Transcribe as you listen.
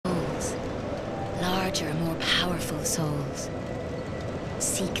Larger, more powerful souls.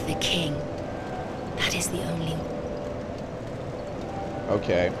 Seek the king. That is the only...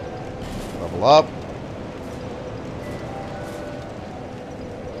 Okay. Level up.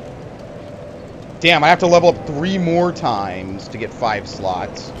 Damn, I have to level up 3 more times to get 5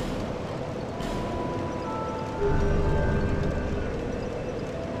 slots.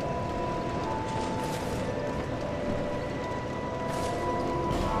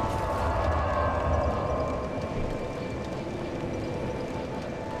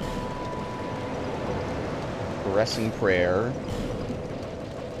 Caressing prayer.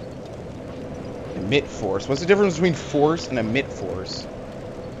 Emit force. What's the difference between force and emit force?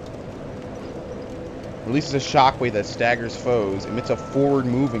 Releases a shockwave that staggers foes. Emits a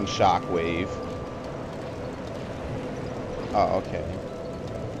forward-moving shockwave. Oh, okay.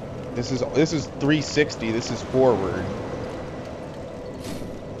 This is 360. This is forward.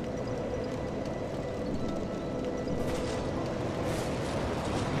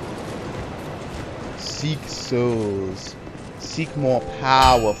 Seek souls. Seek more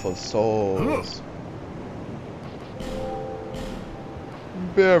powerful souls.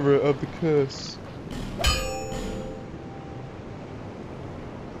 Bearer of the curse.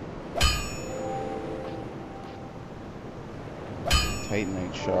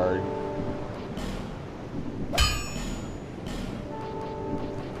 Titanite shard.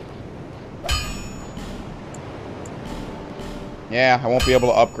 Yeah, I won't be able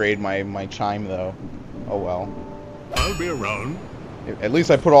to upgrade my chime though. Oh well. I'll be around. At least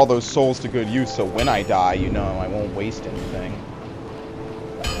I put all those souls to good use, so when I die, you know, I won't waste anything.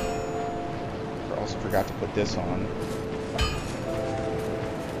 I also forgot to put this on.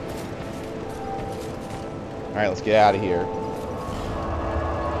 Alright, let's get out of here.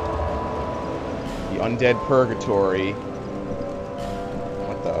 The Undead Purgatory.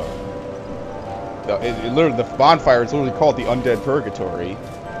 What the... literally, the bonfire is literally called the Undead Purgatory.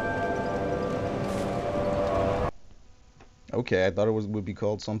 Okay, I thought it would be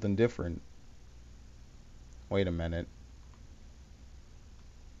called something different. Wait a minute.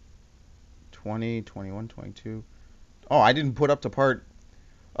 20, 21, 22. Oh, I didn't put up to part...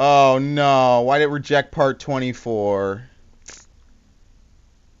 Oh, no. Why did it reject part 24?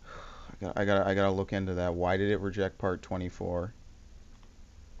 I gotta look into that. Why did it reject part 24?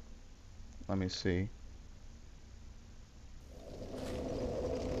 Let me see.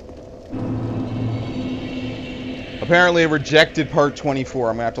 Apparently it rejected part 24.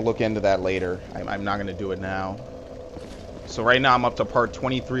 I'm gonna have to look into that later. I'm not gonna do it now. So right now I'm up to part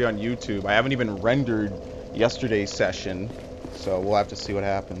 23 on YouTube. I haven't even rendered yesterday's session, so we'll have to see what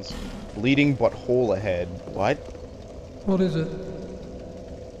happens. Bleeding but whole ahead. What? What is it?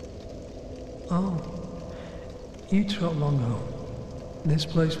 Oh, you trot long home. This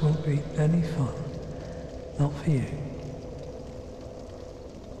place won't be any fun. Not for you.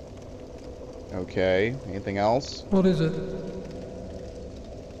 Okay, anything else? What is it?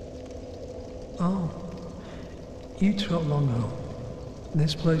 Oh, you trot long home.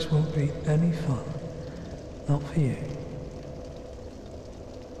 This place won't be any fun. Not for you.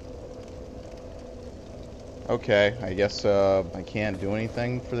 Okay, I guess I can't do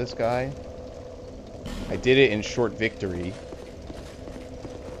anything for this guy. I did it in short victory.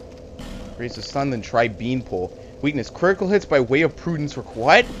 Raise the sun, then try beanpole. Weakness, critical hits by way of prudence.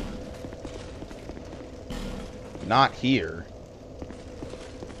 What? Not here.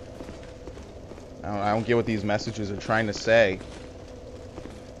 I don't get what these messages are trying to say.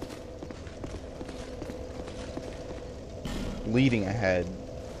 Bleeding ahead.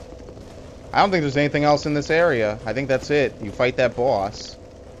 I don't think there's anything else in this area. I think that's it. You fight that boss.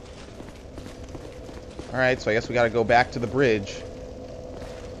 Alright, so I guess we gotta go back to the bridge.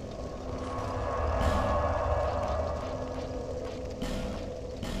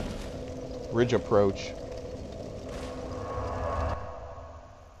 Bridge approach.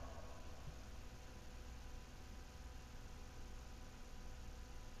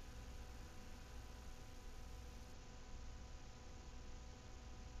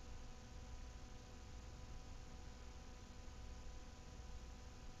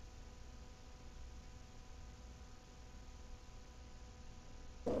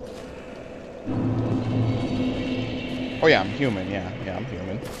 Oh yeah, I'm human. Yeah, I'm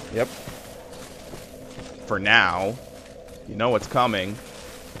human. Yep. For now. You know what's coming.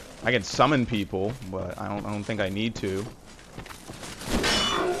 I can summon people, but I don't think I need to.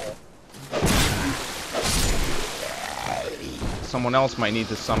 Someone else might need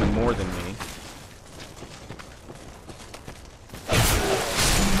to summon more than me.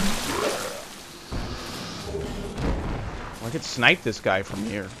 I could snipe this guy from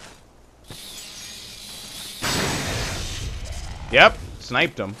here. Yep,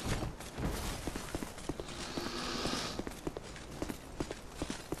 sniped him.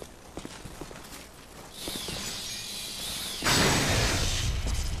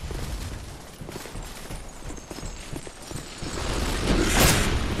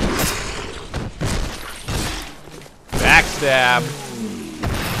 Backstab.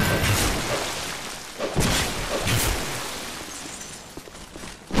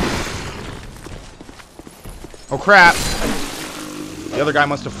 Oh crap! The other guy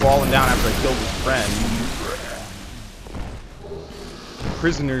must have fallen down after I killed his friend.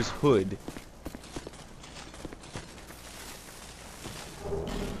 Prisoner's hood.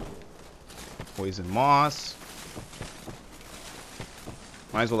 Poison moss.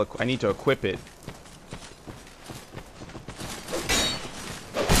 Might as well. I need to equip it.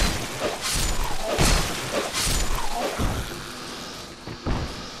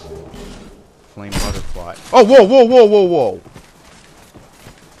 Flame butterfly. Oh, whoa, whoa, whoa, whoa, whoa!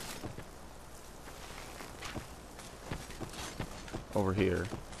 Over here.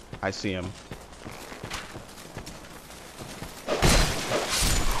 I see him.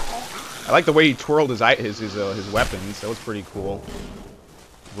 I like the way he twirled his weapons. That was pretty cool.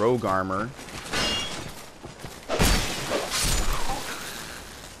 Rogue armor.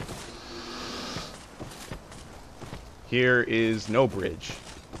 Here is no bridge.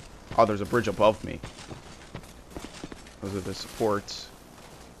 Oh, there's a bridge above me. Those are the supports.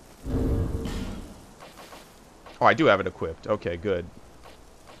 Oh, I do have it equipped. Okay, good.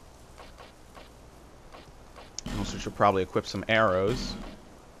 Also should probably equip some arrows.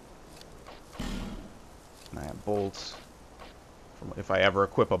 And I have bolts. If I ever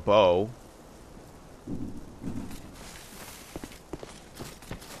equip a bow.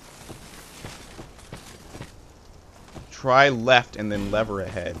 Try left and then lever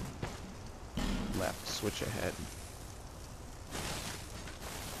ahead. Left, switch ahead.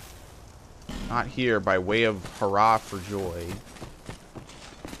 Not here by way of hurrah for joy.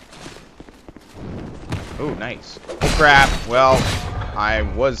 Oh, nice. Oh, crap. Well, I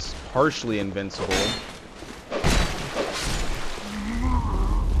was partially invincible.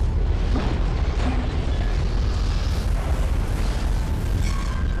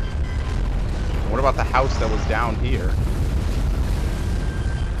 What about the house that was down here?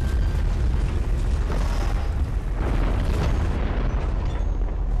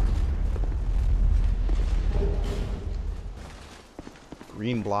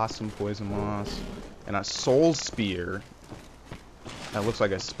 Green blossom, poison moss, and a soul spear. That looks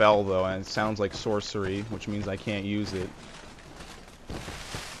like a spell though, and it sounds like sorcery, which means I can't use it.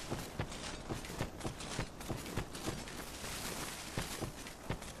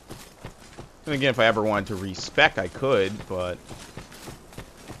 And again, if I ever wanted to respec, I could, but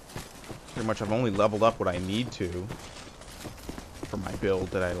pretty much I've only leveled up what I need to for my build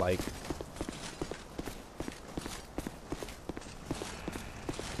that I like.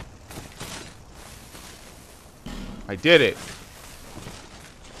 I did it.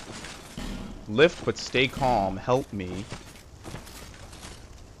 Lift, but stay calm. Help me.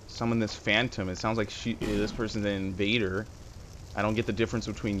 Summon this phantom. It sounds like this person's an invader. I don't get the difference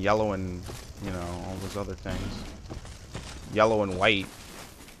between yellow and, you know, all those other things. Yellow and white.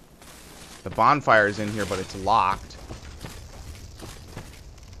 The bonfire is in here, but it's locked.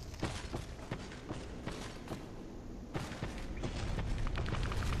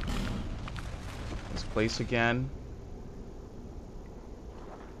 This place again.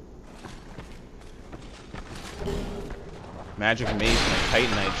 Magic mace and a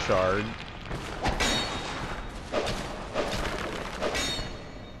titanite shard.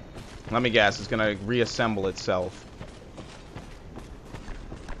 Let me guess, it's gonna reassemble itself.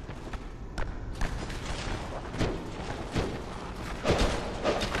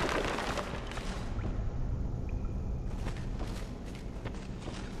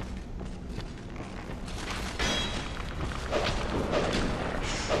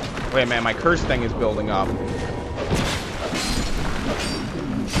 Wait, man, my curse thing is building up.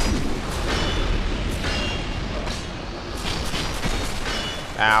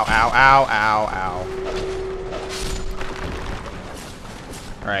 Ow, ow, ow, ow, ow.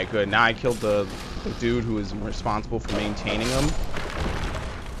 Alright, good. Now I killed the dude who is responsible for maintaining them.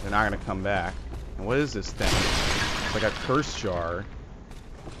 They're not going to come back. And what is this thing? It's like a curse jar.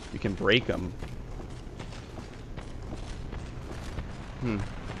 You can break them. I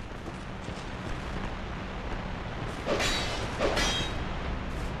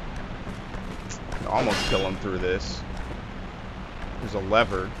can almost kill him through this. There's a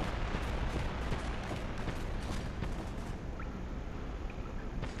lever.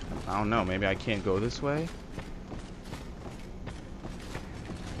 I don't know, maybe I can't go this way?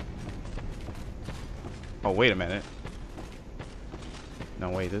 Oh, wait a minute. No,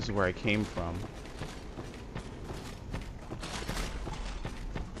 wait, this is where I came from.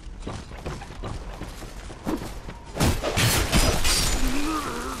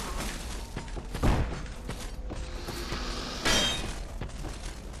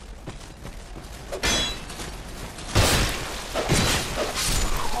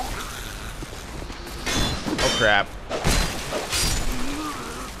 Oh, crap.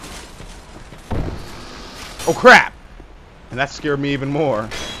 Oh, crap! And that scared me even more.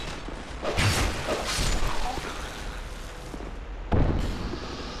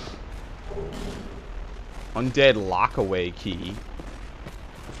 Undead lockaway key.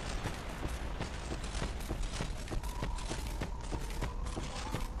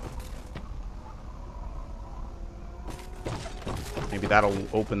 Maybe that'll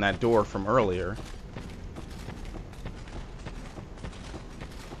open that door from earlier.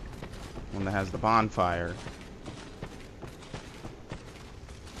 One that has the bonfire.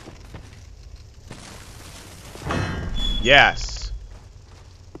 Yes.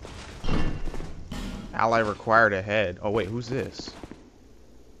 Ally required ahead. Oh wait, who's this?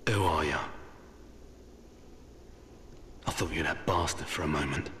 Who are you? I thought you were that bastard for a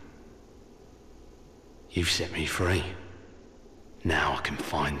moment. You've set me free. Now I can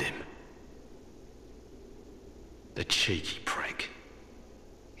find him. The cheeky prick.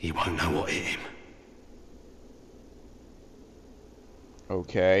 He won't know what hit him.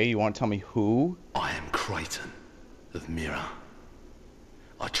 Okay, you want to tell me who? I am Creighton of Mirror.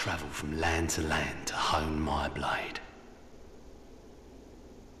 I travel from land to land to hone my blade.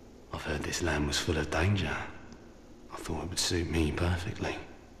 I've heard this land was full of danger. I thought it would suit me perfectly.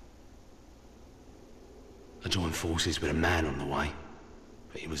 I joined forces with a man on the way,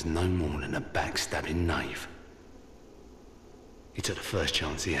 but he was no more than a backstabbing knave. He took the first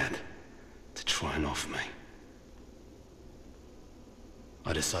chance he had to try and off me.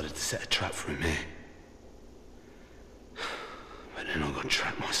 I decided to set a trap for him here. But then I got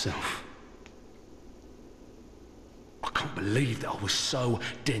trapped myself. I can't believe that I was so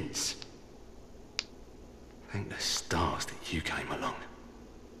dense. Thank the stars that you came along.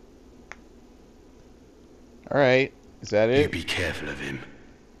 Alright, is that You it? be careful of him.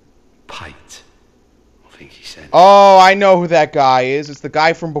 Pate, I think he said. Oh, I know who that guy is. It's the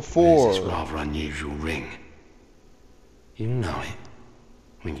guy from before. There's this rather unusual ring. You know it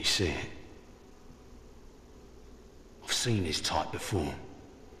when you see it. I've seen his type before.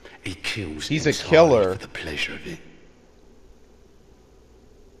 He kills. He's a entirely killer. for the pleasure of it.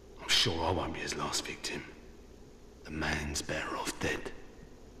 I'm sure I won't be his last victim. The man's better off dead.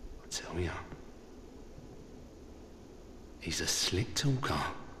 I tell ya. He's a slick talker,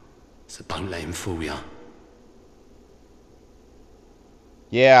 so don't let him fool ya.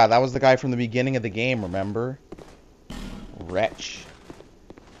 Yeah, that was the guy from the beginning of the game, remember? Wretch.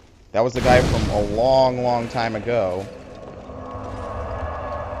 That was the guy from a long, long time ago.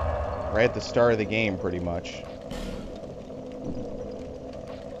 Right at the start of the game, pretty much.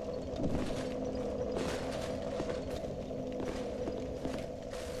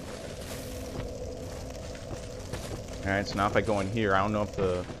 Alright, so now if I go in here, I don't know if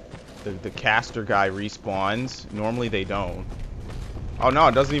the caster guy respawns. Normally they don't. Oh no,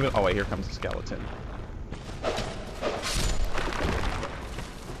 it doesn't even... Oh wait, here comes the skeleton.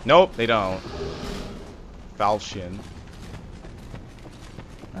 Nope, they don't. Falchion.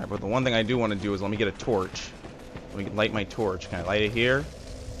 Alright, but the one thing I do want to do is let me get a torch. Let me light my torch. Can I light it here?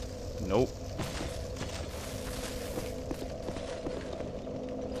 Nope.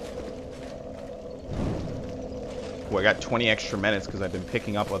 Ooh, I got 20 extra minutes because I've been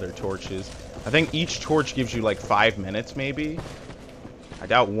picking up other torches. I think each torch gives you like 5 minutes, maybe. I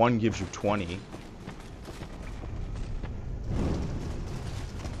doubt one gives you 20.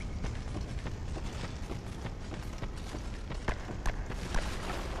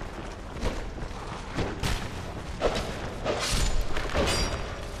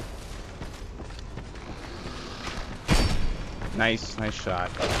 Nice, nice shot.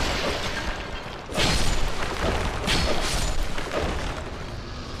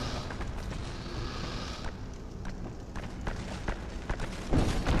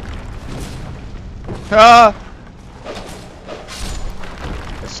 Ah!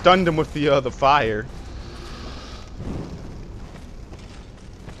 I stunned him with the fire.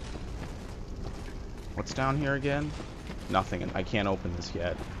 What's down here again? Nothing. I can't open this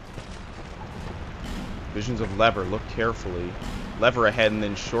yet. Visions of lever. Look carefully. Lever ahead and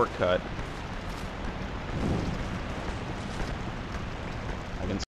then shortcut.